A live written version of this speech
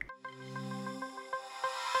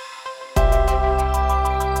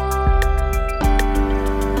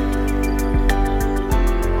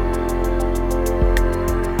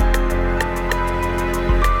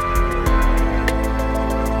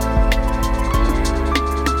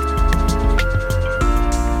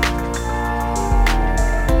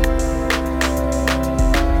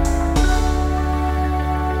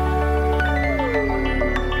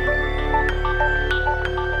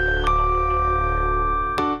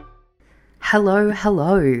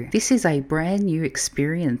Hello. This is a brand new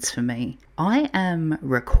experience for me. I am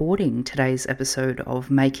recording today's episode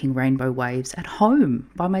of Making Rainbow Waves at home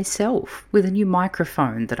by myself with a new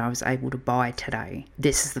microphone that I was able to buy today.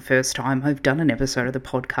 This is the first time I've done an episode of the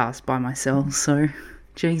podcast by myself, so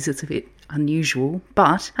geez, it's a bit unusual,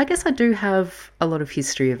 but I guess I do have a lot of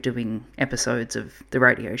history of doing episodes of the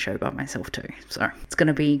radio show by myself too, so it's going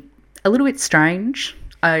to be a little bit strange.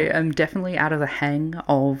 I am definitely out of the hang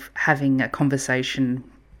of having a conversation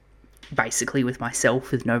basically with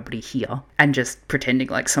myself with nobody here and just pretending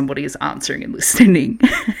like somebody is answering and listening.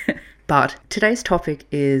 But today's topic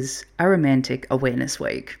is Aromantic Awareness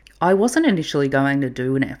Week. I wasn't initially going to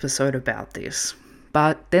do an episode about this,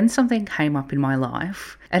 but then something came up in my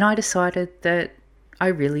life and I decided that I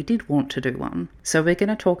really did want to do one. So we're going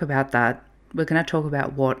to talk about that. We're going to talk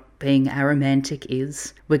about what being aromantic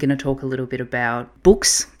is. We're going to talk a little bit about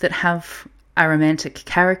books that have aromantic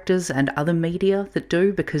characters and other media that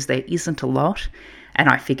do, because there isn't a lot, and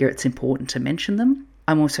I figure it's important to mention them.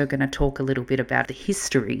 I'm also going to talk a little bit about the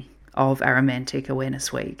history of Aromantic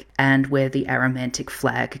Awareness Week and where the aromantic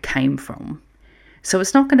flag came from. So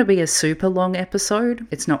it's not going to be a super long episode.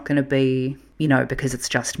 It's not going to be, because it's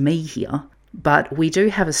just me here. But we do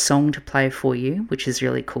have a song to play for you, which is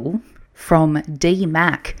really cool, from D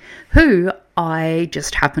Mac, who I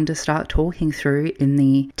just happened to start talking through in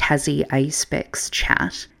the Tassie A-Specs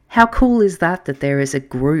chat. How cool is that there is a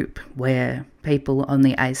group where people on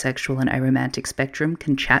the asexual and aromantic spectrum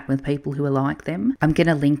can chat with people who are like them? I'm going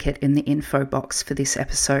to link it in the info box for this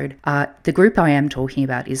episode. The group I am talking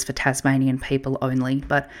about is for Tasmanian people only,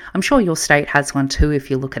 but I'm sure your state has one too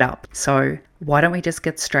if you look it up. So why don't we just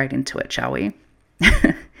get straight into it, shall we?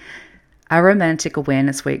 Aromantic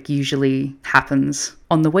Awareness Week usually happens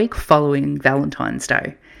on the week following Valentine's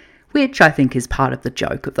Day, which I think is part of the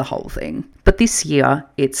joke of the whole thing. But this year,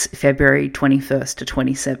 it's February 21st to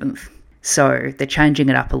 27th, so they're changing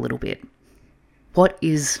it up a little bit. What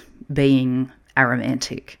is being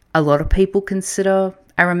aromantic? A lot of people consider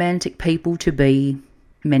aromantic people to be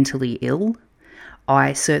mentally ill.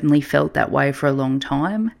 I certainly felt that way for a long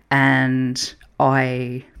time, and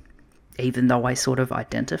even though I sort of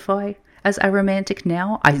identify as aromantic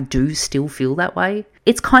now, I do still feel that way.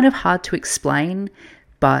 It's kind of hard to explain,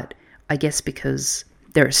 but I guess because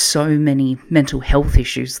there are so many mental health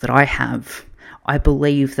issues that I have, I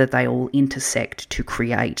believe that they all intersect to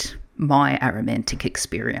create my aromantic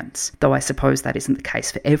experience. Though I suppose that isn't the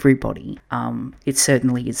case for everybody. It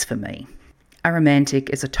certainly is for me.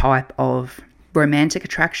 Aromantic is a type of romantic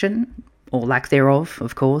attraction, or lack thereof,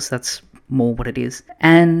 of course. That's more what it is.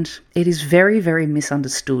 And it is very, very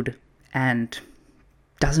misunderstood and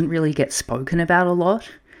doesn't really get spoken about a lot.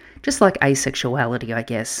 Just like asexuality, I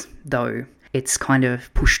guess, though it's kind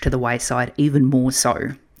of pushed to the wayside even more so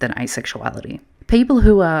than asexuality. People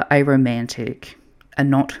who are aromantic are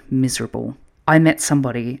not miserable. I met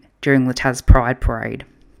somebody during the Tas Pride Parade,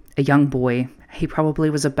 a young boy. He probably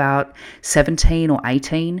was about 17 or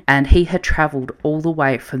 18, and he had travelled all the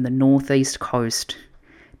way from the northeast coast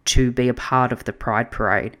to be a part of the Pride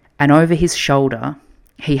Parade. And over his shoulder,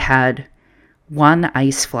 he had one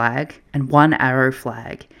ace flag and one arrow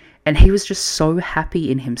flag. And he was just so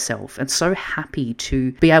happy in himself and so happy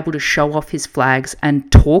to be able to show off his flags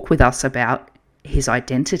and talk with us about his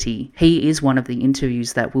identity. He is one of the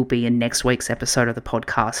interviews that will be in next week's episode of the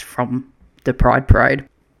podcast from the Pride Parade.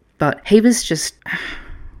 But he was just,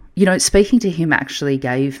 speaking to him actually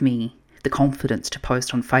gave me the confidence to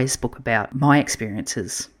post on Facebook about my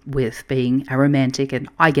experiences with being aromantic, and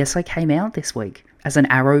I guess I came out this week as an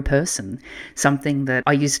arrow person, something that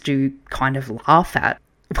I used to kind of laugh at.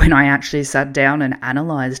 When I actually sat down and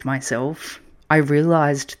analysed myself, I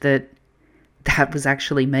realised that was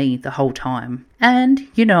actually me the whole time. And,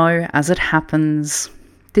 as it happens,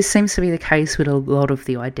 this seems to be the case with a lot of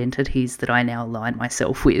the identities that I now align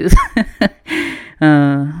myself with.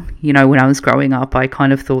 When I was growing up, I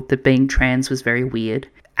kind of thought that being trans was very weird,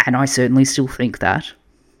 and I certainly still think that.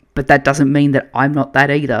 But that doesn't mean that I'm not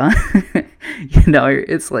that either.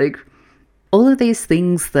 It's like all of these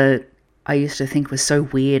things that I used to think were so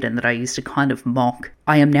weird and that I used to kind of mock,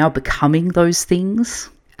 I am now becoming those things.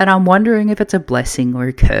 And I'm wondering if it's a blessing or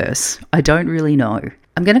a curse. I don't really know.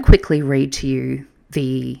 I'm going to quickly read to you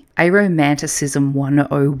the Aromanticism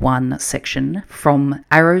 101 section from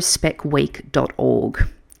arospecweek.org.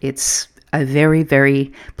 It's a very,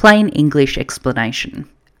 very plain English explanation.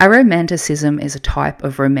 Aromanticism is a type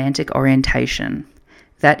of romantic orientation.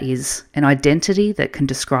 That is, an identity that can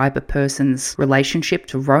describe a person's relationship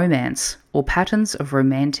to romance or patterns of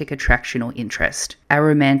romantic attraction or interest.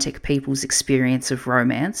 Aromantic people's experience of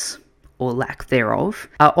romance, or lack thereof,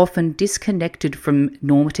 are often disconnected from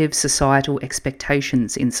normative societal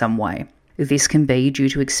expectations in some way. This can be due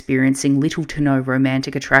to experiencing little to no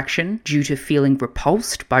romantic attraction, due to feeling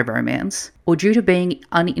repulsed by romance, or due to being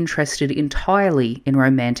uninterested entirely in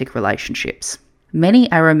romantic relationships. Many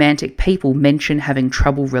aromantic people mention having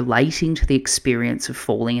trouble relating to the experience of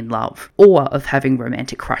falling in love, or of having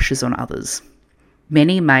romantic crushes on others.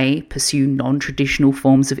 Many may pursue non-traditional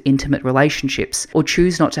forms of intimate relationships, or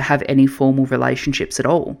choose not to have any formal relationships at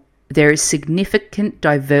all. There is significant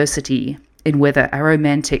diversity in whether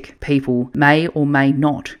aromantic people may or may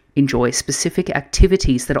not enjoy specific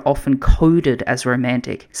activities that are often coded as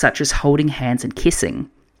romantic, such as holding hands and kissing.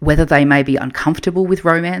 Whether they may be uncomfortable with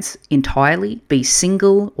romance entirely, be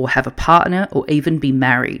single or have a partner, or even be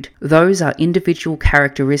married. Those are individual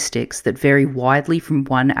characteristics that vary widely from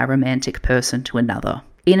one aromantic person to another.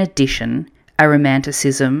 In addition,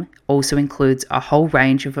 aromanticism also includes a whole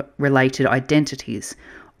range of related identities,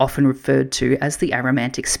 often referred to as the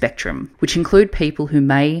aromantic spectrum, which include people who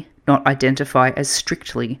may not identify as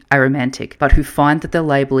strictly aromantic, but who find that the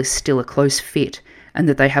label is still a close fit and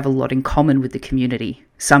that they have a lot in common with the community.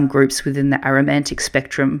 Some groups within the aromantic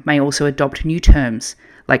spectrum may also adopt new terms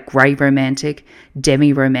like grey romantic,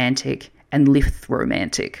 demi-romantic, and lithe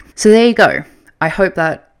romantic. So there you go. I hope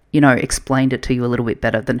that explained it to you a little bit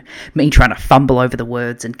better than me trying to fumble over the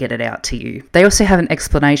words and get it out to you. They also have an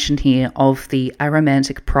explanation here of the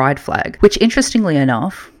Aromantic pride flag, which interestingly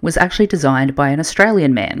enough was actually designed by an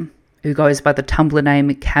Australian man who goes by the Tumblr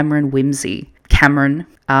name Cameron Whimsy. Cameron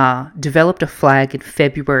developed a flag in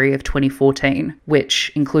February of 2014,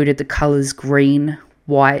 which included the colours green,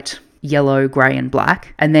 white, yellow, grey and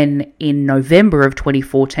black. And then in November of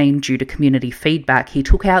 2014, due to community feedback, he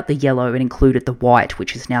took out the yellow and included the white,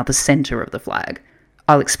 which is now the centre of the flag.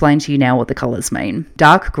 I'll explain to you now what the colours mean.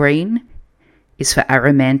 Dark green is for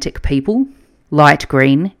aromantic people. Light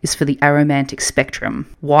green is for the aromantic spectrum.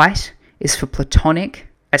 White is for platonic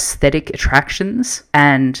aesthetic attractions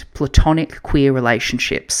and platonic queer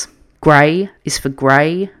relationships. Grey is for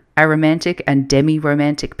grey, aromantic and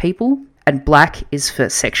demi-romantic people. And black is for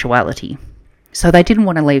sexuality. So they didn't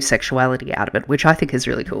want to leave sexuality out of it, which I think is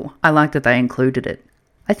really cool. I like that they included it.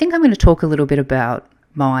 I think I'm going to talk a little bit about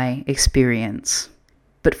my experience.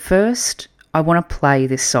 But first, I want to play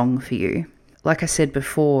this song for you. Like I said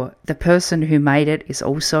before, the person who made it is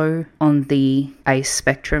also on the ACE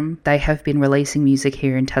spectrum. They have been releasing music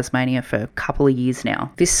here in Tasmania for a couple of years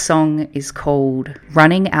now. This song is called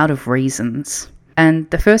Running Out of Reasons. And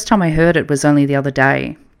the first time I heard it was only the other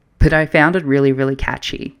day. But I found it really, really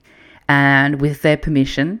catchy. And with their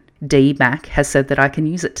permission, D Mac has said that I can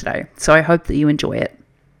use it today. So I hope that you enjoy it.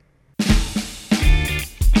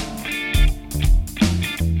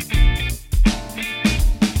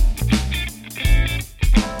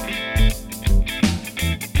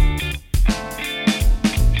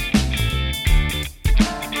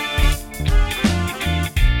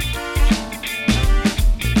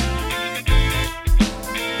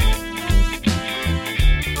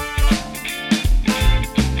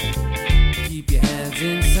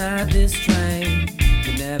 This train,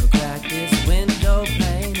 you never crack this window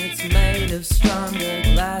pane. It's made of stronger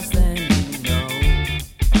glass than you know.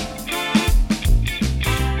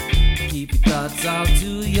 Keep your thoughts all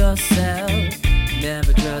to yourself.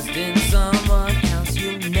 Never trust in someone else.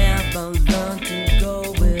 You'll never learn to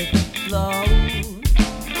go with the flow.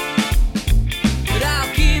 But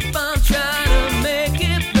I'll keep on trying to make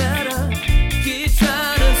it better. Keep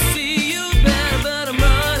trying to see you better, but I'm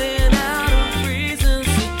running out of reasons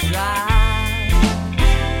to try.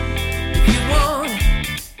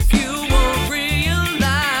 If you won't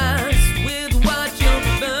realize with what you're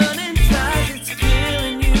burning tries, it's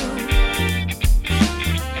killing you.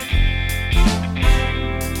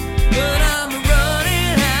 But I'm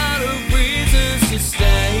running out of reasons to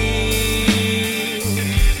stay.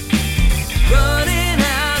 Running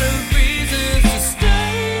out of reasons to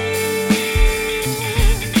stay.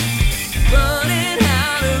 Running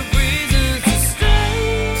out of reasons to stay.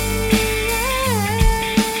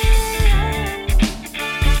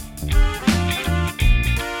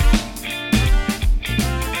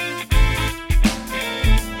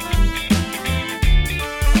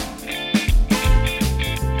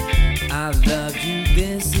 I love you,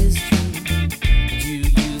 this is true. You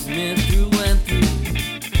used me through and through.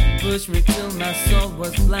 Pushed me till my soul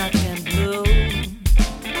was black and blue.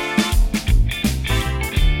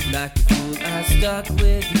 Like a fool, I stuck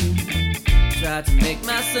with you. Tried to make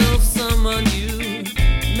myself someone new.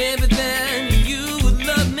 Maybe then you would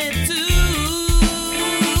love me too.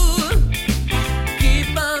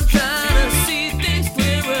 Keep on trying to see things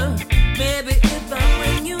clearer. Maybe if I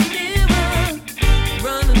bring you nearer,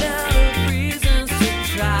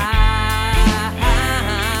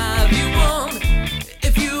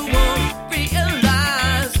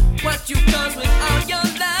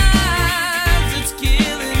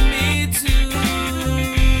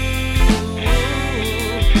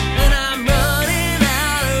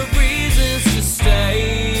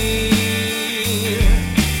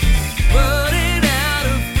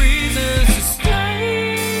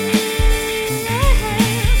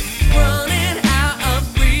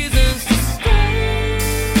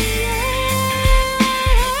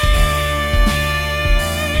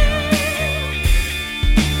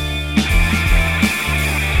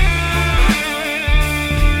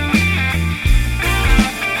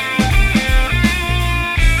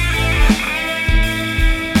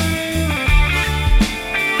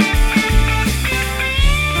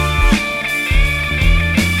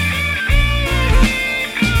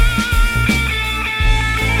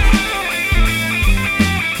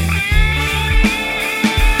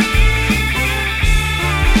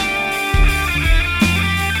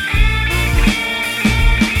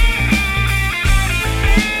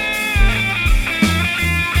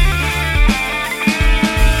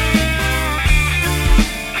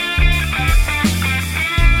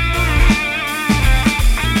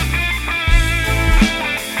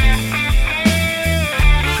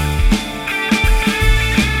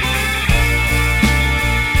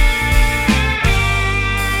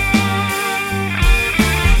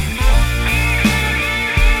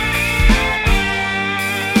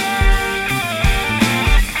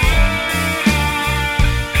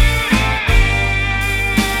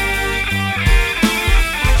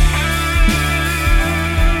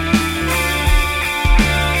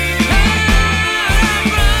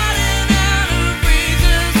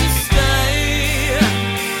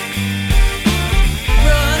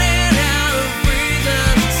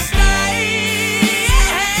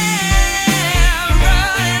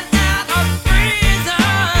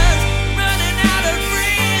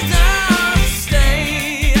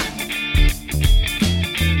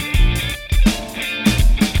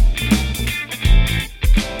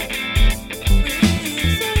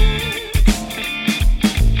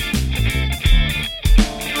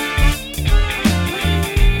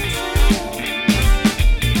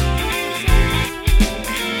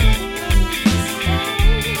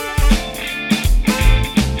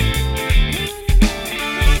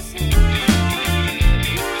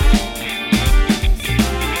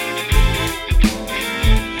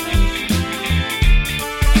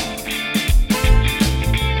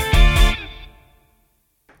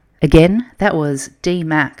 Again, that was D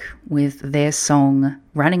Mac with their song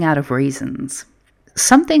Running Out of Reasons.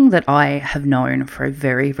 Something that I have known for a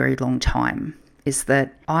very, very long time is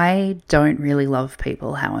that I don't really love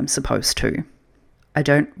people how I'm supposed to. I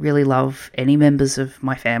don't really love any members of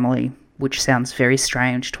my family, which sounds very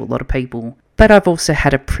strange to a lot of people, but I've also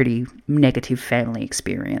had a pretty negative family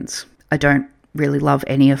experience. I don't really love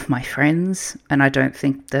any of my friends, and I don't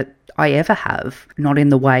think that I ever have, not in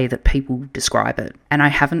the way that people describe it. And I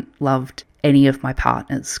haven't loved any of my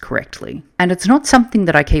partners correctly. And it's not something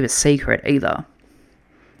that I keep a secret either.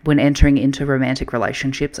 When entering into romantic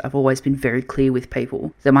relationships, I've always been very clear with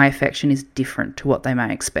people that my affection is different to what they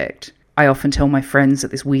may expect. I often tell my friends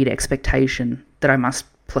that this weird expectation that I must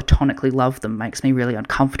platonically love them makes me really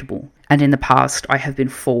uncomfortable. And in the past, I have been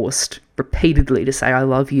forced repeatedly to say I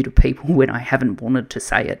love you to people when I haven't wanted to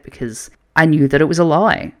say it because I knew that it was a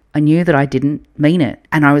lie. I knew that I didn't mean it.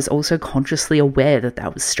 And I was also consciously aware that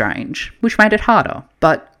that was strange, which made it harder.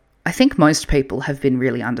 But I think most people have been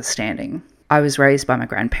really understanding. I was raised by my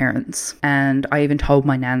grandparents, and I even told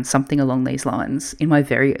my nan something along these lines in my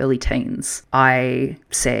very early teens. I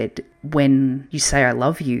said, when you say I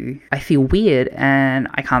love you, I feel weird and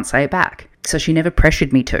I can't say it back. So she never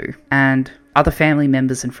pressured me to, and other family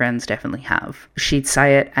members and friends definitely have. She'd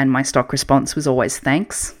say it and my stock response was always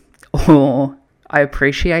thanks, or I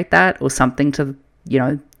appreciate that, or something to,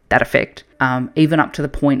 that effect. Even up to the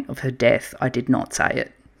point of her death, I did not say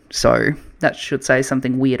it. So that should say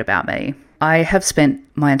something weird about me. I have spent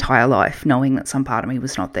my entire life knowing that some part of me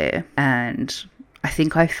was not there, and I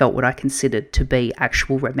think I felt what I considered to be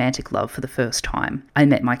actual romantic love for the first time. I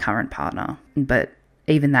met my current partner, but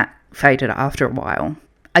even that faded after a while.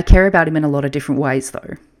 I care about him in a lot of different ways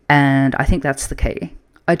though, and I think that's the key.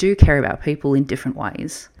 I do care about people in different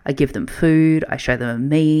ways. I give them food, I show them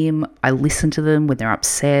a meme, I listen to them when they're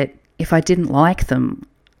upset. If I didn't like them,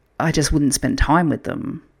 I just wouldn't spend time with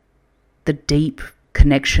them. The deep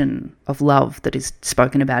connection of love that is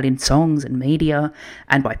spoken about in songs and media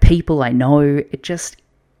and by people I know,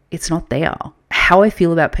 it's not there. How I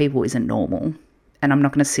feel about people isn't normal, and I'm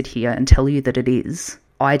not going to sit here and tell you that it is.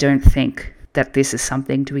 I don't think that this is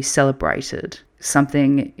something to be celebrated.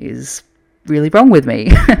 Something is really wrong with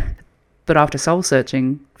me. But after soul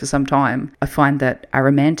searching for some time, I find that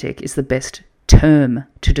aromantic is the best term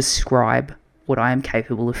to describe what I am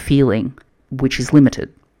capable of feeling, which is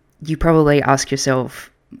limited. You probably ask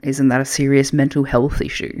yourself, isn't that a serious mental health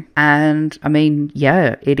issue? And I mean,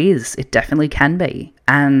 yeah, it is. It definitely can be.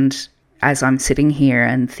 And as I'm sitting here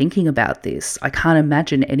and thinking about this, I can't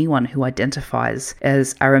imagine anyone who identifies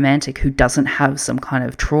as aromantic who doesn't have some kind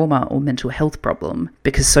of trauma or mental health problem,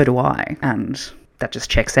 because so do I. And that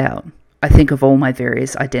just checks out. I think of all my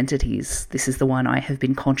various identities, this is the one I have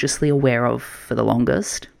been consciously aware of for the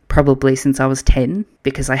longest, probably since I was 10,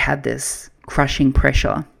 because I had this crushing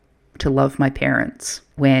pressure to love my parents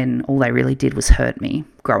when all they really did was hurt me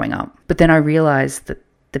growing up. But then I realized that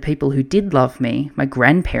the people who did love me, my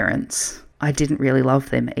grandparents, I didn't really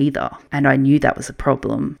love them either. And I knew that was a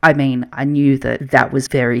problem. I mean, I knew that that was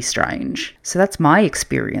very strange. So that's my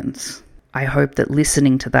experience. I hope that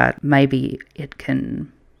listening to that, maybe it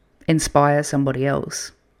can inspire somebody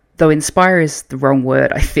else. Though inspire is the wrong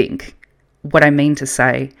word, I think. What I mean to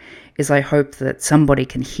say is I hope that somebody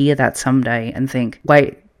can hear that someday and think,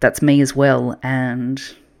 wait, that's me as well, and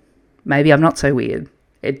maybe I'm not so weird.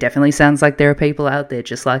 It definitely sounds like there are people out there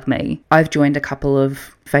just like me. I've joined a couple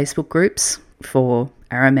of Facebook groups for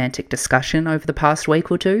aromantic discussion over the past week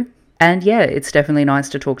or two. And yeah, it's definitely nice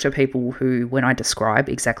to talk to people who, when I describe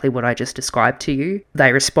exactly what I just described to you,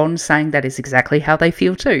 they respond saying that is exactly how they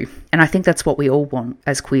feel too. And I think that's what we all want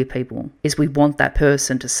as queer people, is we want that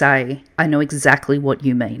person to say, I know exactly what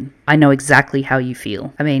you mean. I know exactly how you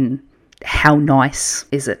feel. I mean, how nice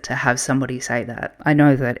is it to have somebody say that? I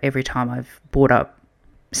know that every time I've brought up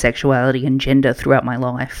sexuality and gender throughout my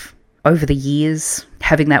life, over the years,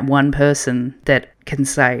 having that one person that can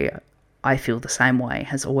say, I feel the same way,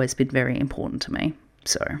 has always been very important to me.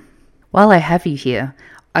 So, while I have you here,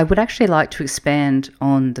 I would actually like to expand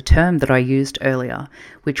on the term that I used earlier,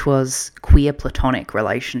 which was queer platonic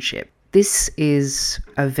relationship. This is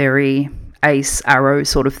a very ace arrow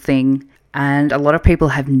sort of thing, and a lot of people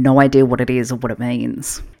have no idea what it is or what it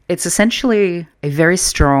means. It's essentially a very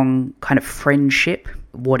strong kind of friendship,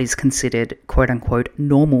 what is considered quote-unquote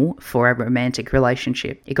normal for a romantic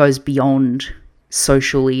relationship. It goes beyond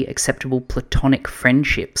socially acceptable platonic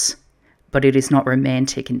friendships, but it is not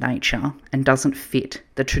romantic in nature and doesn't fit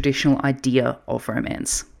the traditional idea of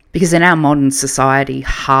romance. Because in our modern society,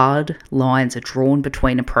 hard lines are drawn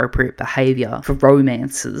between appropriate behaviour for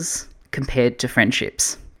romances compared to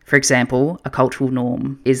friendships. For example, a cultural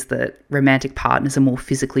norm is that romantic partners are more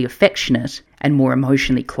physically affectionate and more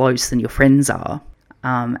emotionally close than your friends are,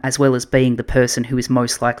 as well as being the person who is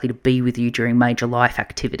most likely to be with you during major life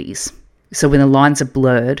activities. So when the lines are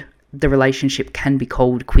blurred, the relationship can be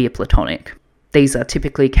called queer platonic. These are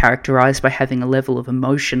typically characterised by having a level of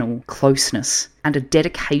emotional closeness and a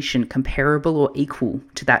dedication comparable or equal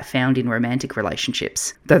to that found in romantic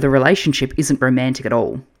relationships, though the relationship isn't romantic at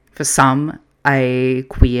all. For some, a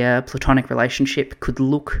queer platonic relationship could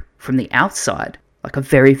look from the outside like a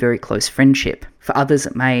very, very close friendship. For others,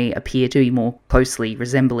 it may appear to be more closely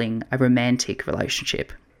resembling a romantic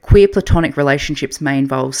relationship. Queer platonic relationships may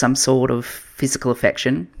involve some sort of physical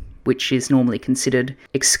affection, which is normally considered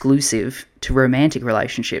exclusive to romantic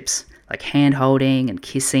relationships, like hand-holding and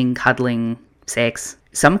kissing, cuddling, sex.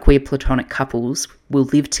 Some queer platonic couples will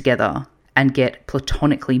live together and get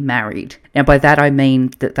platonically married. Now, by that I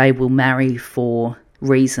mean that they will marry for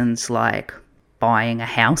reasons like buying a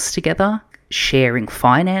house together, sharing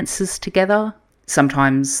finances together.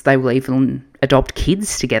 Sometimes they will even adopt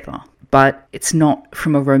kids together. But it's not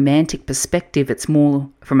from a romantic perspective, it's more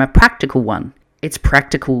from a practical one. It's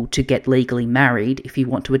practical to get legally married if you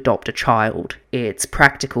want to adopt a child. It's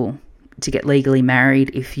practical to get legally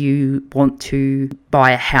married if you want to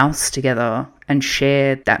buy a house together and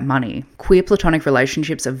share that money. Queer platonic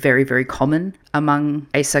relationships are very, very common among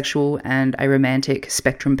asexual and aromantic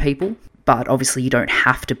spectrum people. But obviously you don't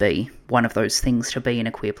have to be one of those things to be in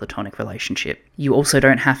a queer platonic relationship. You also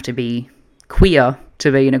don't have to be queer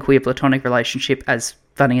to be in a queer platonic relationship, as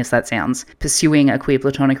funny as that sounds. Pursuing a queer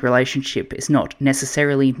platonic relationship is not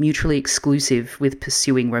necessarily mutually exclusive with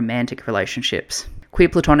pursuing romantic relationships. Queer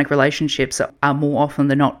platonic relationships are more often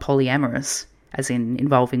than not polyamorous, as in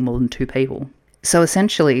involving more than two people. So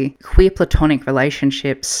essentially, queer platonic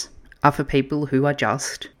relationships are for people who are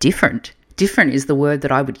just different. Different is the word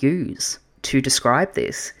that I would use to describe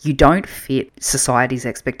this. You don't fit society's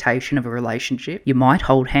expectation of a relationship. You might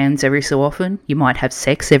hold hands every so often. You might have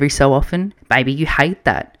sex every so often. Maybe you hate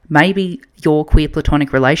that. Maybe your queer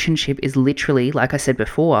platonic relationship is literally, like I said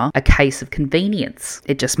before, a case of convenience.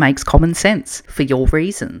 It just makes common sense for your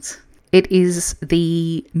reasons. It is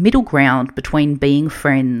the middle ground between being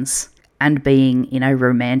friends and being in a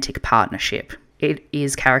romantic partnership. It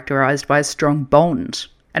is characterized by a strong bond,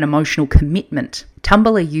 an emotional commitment.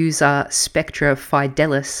 Tumblr user Spectra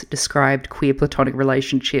Fidelis described queer platonic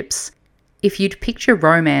relationships. If you'd picture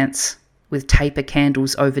romance with taper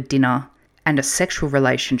candles over dinner and a sexual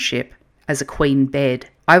relationship as a queen bed,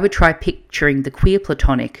 I would try picturing the queer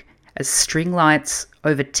platonic as string lights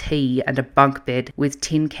over tea and a bunk bed with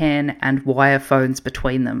tin can and wire phones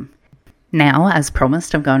between them. Now, as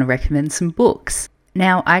promised, I'm going to recommend some books.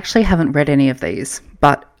 Now, I actually haven't read any of these,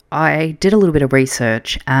 but I did a little bit of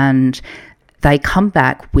research and they come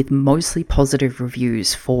back with mostly positive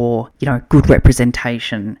reviews for, good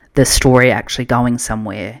representation, the story actually going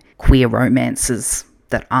somewhere, queer romances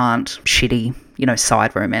that aren't shitty,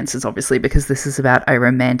 side romances, obviously, because this is about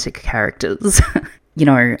aromantic characters.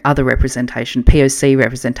 Other representation, POC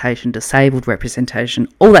representation, disabled representation,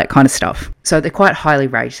 all that kind of stuff. So they're quite highly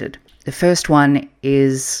rated. The first one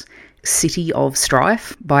is City of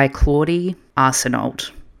Strife by Claudie Arsenault.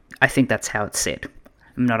 I think that's how it's said.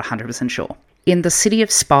 I'm not 100% sure. In the City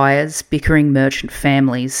of Spires, bickering merchant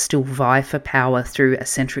families still vie for power through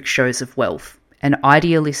eccentric shows of wealth. An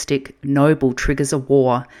idealistic noble triggers a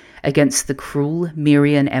war against the cruel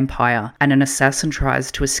Myrian Empire, and an assassin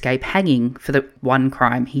tries to escape hanging for the one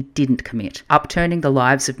crime he didn't commit, upturning the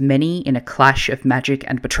lives of many in a clash of magic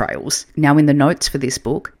and betrayals. Now, in the notes for this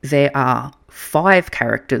book, there are 5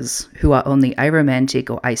 characters who are on the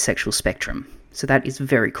aromantic or asexual spectrum. So that is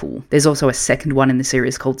very cool. There's also a second one in the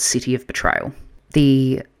series called City of Betrayal.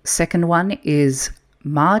 The second one is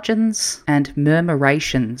Margins and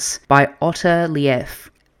Murmurations by Otter Lief.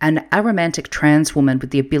 An aromantic trans woman with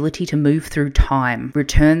the ability to move through time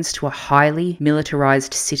returns to a highly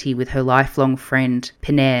militarized city with her lifelong friend,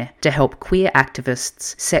 Pinair, to help queer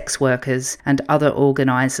activists, sex workers, and other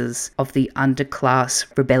organizers of the underclass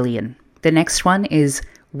rebellion. The next one is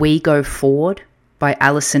We Go Forward by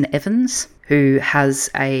Alison Evans, who has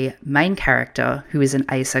a main character who is an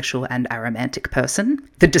asexual and aromantic person.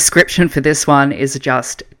 The description for this one is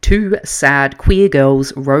just 2 sad queer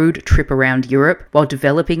girls road trip around Europe while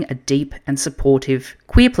developing a deep and supportive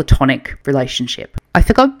queer platonic relationship. I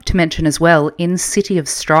forgot to mention as well, in City of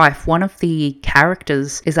Strife, one of the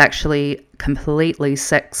characters is actually completely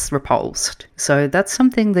sex repulsed. So that's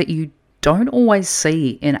something that you don't always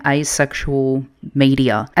see in asexual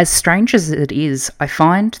media. As strange as it is, I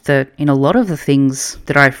find that in a lot of the things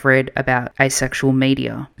that I've read about asexual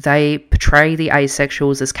media, they portray the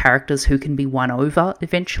asexuals as characters who can be won over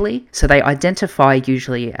eventually. So they identify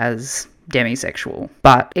usually as demisexual,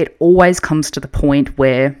 but it always comes to the point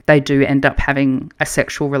where they do end up having a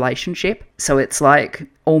sexual relationship. So it's like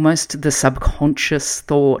almost the subconscious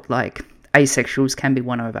thought, like, asexuals can be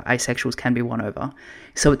won over, asexuals can be won over.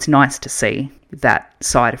 So it's nice to see that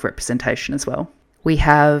side of representation as well. We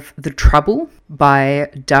have The Trouble by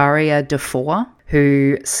Daria Dufour,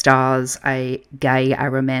 who stars a gay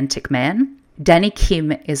aromantic man. Danny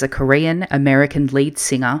Kim is a Korean-American lead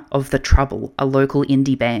singer of The Trouble, a local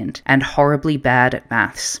indie band, and horribly bad at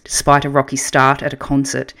maths. Despite a rocky start at a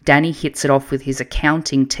concert, Danny hits it off with his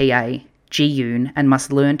accounting TA, Ji-yoon, and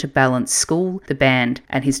must learn to balance school, the band,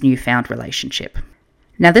 and his newfound relationship.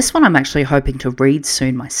 Now this one I'm actually hoping to read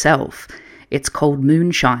soon myself. It's called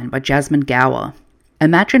Moonshine by Jasmine Gower.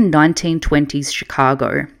 Imagine 1920s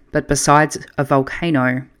Chicago, but besides a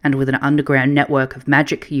volcano and with an underground network of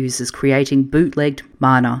magic users creating bootlegged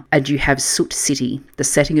mana, and you have Soot City, the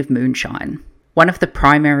setting of Moonshine. One of the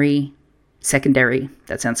primary secondary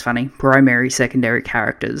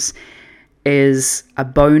characters is a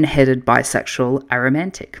boneheaded bisexual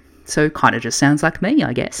aromantic. So kind of just sounds like me,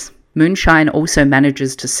 I guess. Moonshine also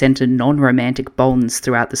manages to center non-romantic bonds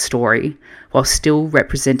throughout the story, while still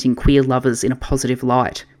representing queer lovers in a positive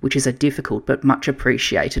light, which is a difficult but much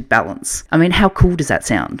appreciated balance. I mean, how cool does that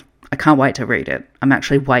sound? I can't wait to read it. I'm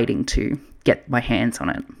actually waiting to get my hands on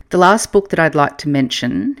it. The last book that I'd like to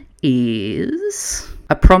mention is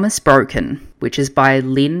A Promise Broken, which is by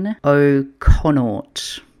Lynn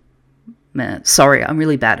O'Connort. Sorry, I'm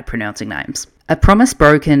really bad at pronouncing names. A Promise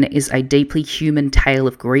Broken is a deeply human tale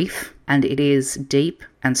of grief, and it is deep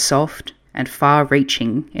and soft and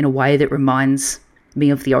far-reaching in a way that reminds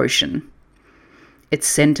me of the ocean. It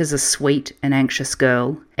centers a sweet and anxious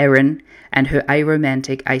girl, Erin, and her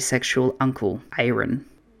aromantic asexual uncle, Aaron.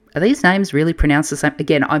 Are these names really pronounced the same?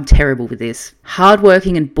 Again, I'm terrible with this.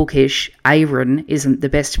 Hardworking and bookish, Aaron isn't the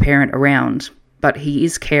best parent around, but he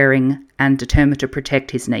is caring and determined to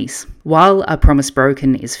protect his niece. While A Promise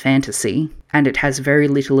Broken is fantasy, and it has very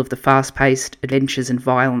little of the fast-paced adventures and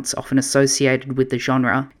violence often associated with the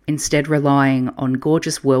genre, instead relying on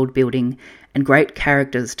gorgeous world-building and great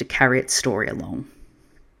characters to carry its story along.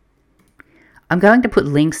 I'm going to put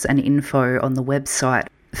links and info on the website.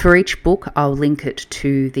 For each book, I'll link it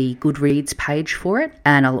to the Goodreads page for it,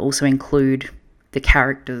 and I'll also include the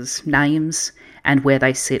characters' names and where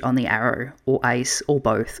they sit on the arrow or ace or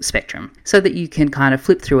both spectrum, so that you can kind of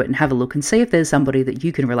flip through it and have a look and see if there's somebody that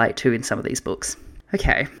you can relate to in some of these books.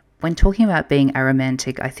 Okay, when talking about being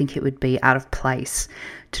aromantic, I think it would be out of place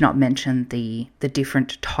to not mention the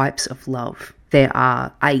different types of love. There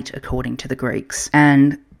are 8 according to the Greeks,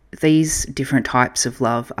 and these different types of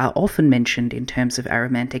love are often mentioned in terms of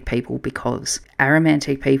aromantic people because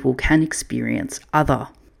aromantic people can experience other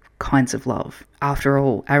kinds of love. After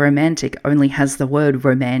all, aromantic only has the word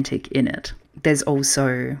romantic in it. There's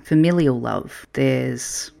also familial love.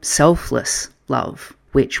 There's selfless love,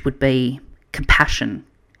 which would be compassion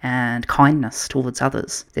and kindness towards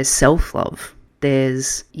others. There's self-love.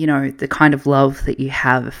 There's, the kind of love that you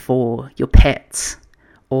have for your pets,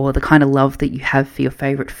 or the kind of love that you have for your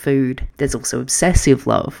favourite food. There's also obsessive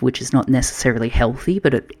love, which is not necessarily healthy,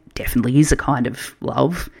 but it definitely is a kind of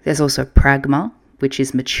love. There's also pragma, which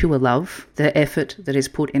is mature love, the effort that is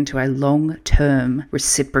put into a long-term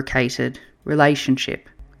reciprocated relationship.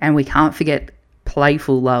 And we can't forget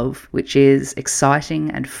playful love, which is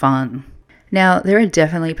exciting and fun. Now, there are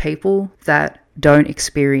definitely people that don't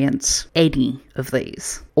experience any of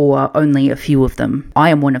these, or only a few of them. I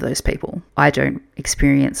am one of those people. I don't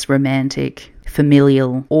experience romantic,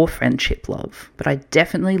 familial, or friendship love, but I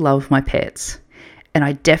definitely love my pets, and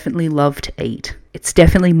I definitely love to eat. It's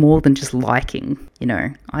definitely more than just liking,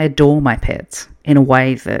 I adore my pets in a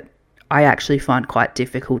way that I actually find quite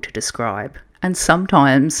difficult to describe, and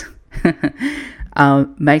sometimes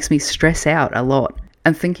makes me stress out a lot.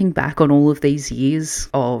 And thinking back on all of these years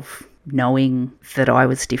of knowing that I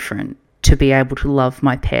was different, to be able to love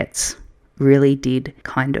my pets really did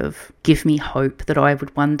kind of give me hope that I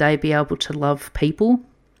would one day be able to love people.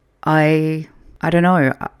 I don't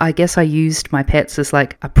know, I guess I used my pets as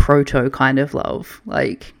like a proto kind of love.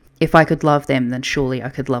 Like, if I could love them, then surely I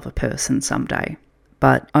could love a person someday.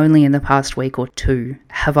 But only in the past week or two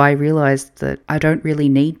have I realised that I don't really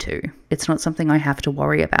need to. It's not something I have to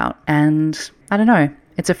worry about. And I don't know,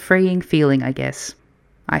 it's a freeing feeling, I guess.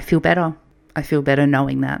 I feel better. I feel better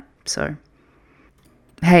knowing that. So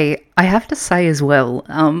Hey, I have to say as well,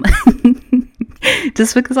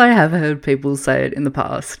 just because I have heard people say it in the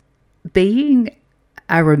past, being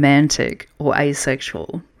aromantic or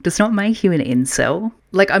asexual does not make you an incel.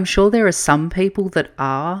 Like, I'm sure there are some people that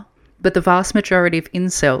are, but the vast majority of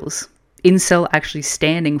incel actually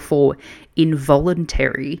standing for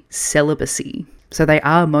involuntary celibacy. So they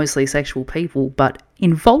are mostly sexual people, but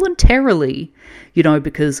involuntarily,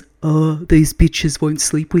 because, these bitches won't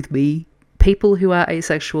sleep with me. People who are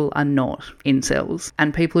asexual are not incels,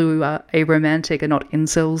 and people who are aromantic are not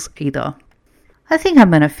incels either. I think I'm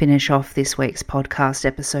going to finish off this week's podcast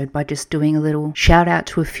episode by just doing a little shout out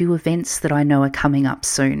to a few events that I know are coming up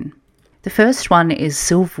soon. The first one is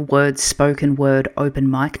Silver Words Spoken Word Open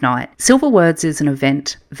Mic Night. Silver Words is an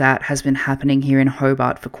event that has been happening here in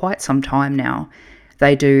Hobart for quite some time now.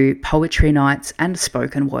 They do poetry nights and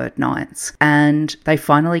spoken word nights, and they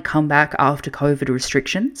finally come back after COVID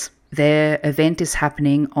restrictions. Their event is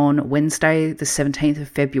happening on Wednesday, the 17th of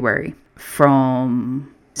February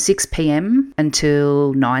from 6 p.m.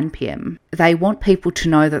 until 9 p.m. They want people to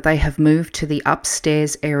know that they have moved to the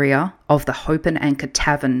upstairs area of the Hope and Anchor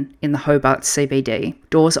Tavern in the Hobart CBD.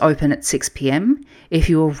 Doors open at 6 p.m. If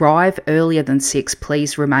you arrive earlier than 6,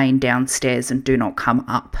 please remain downstairs and do not come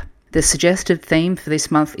up. The suggested theme for this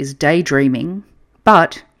month is daydreaming,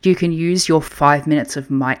 but you can use your 5 minutes of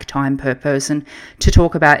mic time per person to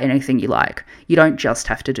talk about anything you like. You don't just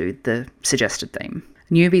have to do the suggested theme.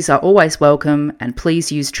 Newbies are always welcome, and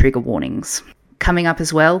please use trigger warnings. Coming up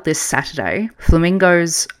as well this Saturday,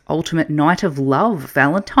 Flamingo's Ultimate Night of Love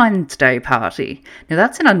Valentine's Day party. Now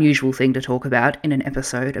that's an unusual thing to talk about in an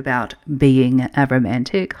episode about being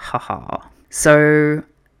aromantic. Haha. So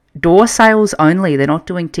door sales only. They're not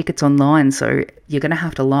doing tickets online, so you're going to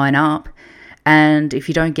have to line up. And if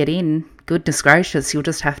you don't get in, goodness gracious, you'll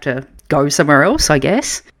just have to go somewhere else, I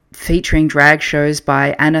guess. Featuring drag shows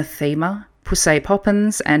by Anathema, Pussy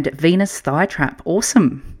Poppins and Venus Thigh Trap.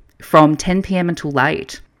 Awesome. From 10 p.m. until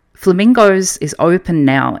late. Flamingo's is open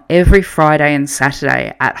now every Friday and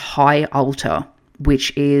Saturday at High Altar,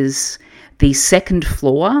 which is the second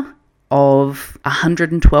floor of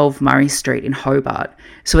 112 Murray Street in Hobart.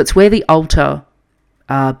 So it's where the Altar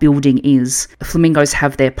building is. Flamingos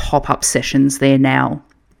have their pop-up sessions there now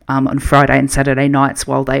on Friday and Saturday nights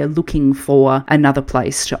while they are looking for another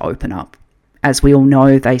place to open up. As we all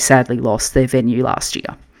know, they sadly lost their venue last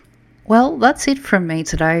year. Well, that's it from me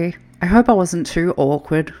today. I hope I wasn't too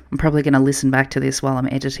awkward. I'm probably going to listen back to this while I'm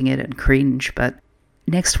editing it and cringe, but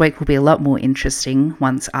next week will be a lot more interesting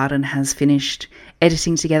once Arden has finished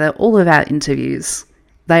editing together all of our interviews.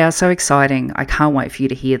 They are so exciting. I can't wait for you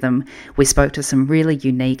to hear them. We spoke to some really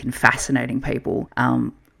unique and fascinating people,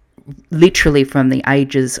 literally from the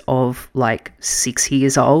ages of like 6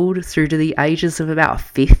 years old through to the ages of about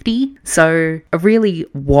 50. So a really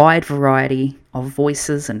wide variety of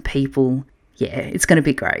voices and people. Yeah, it's going to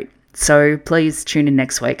be great. So please tune in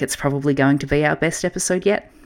next week. It's probably going to be our best episode yet.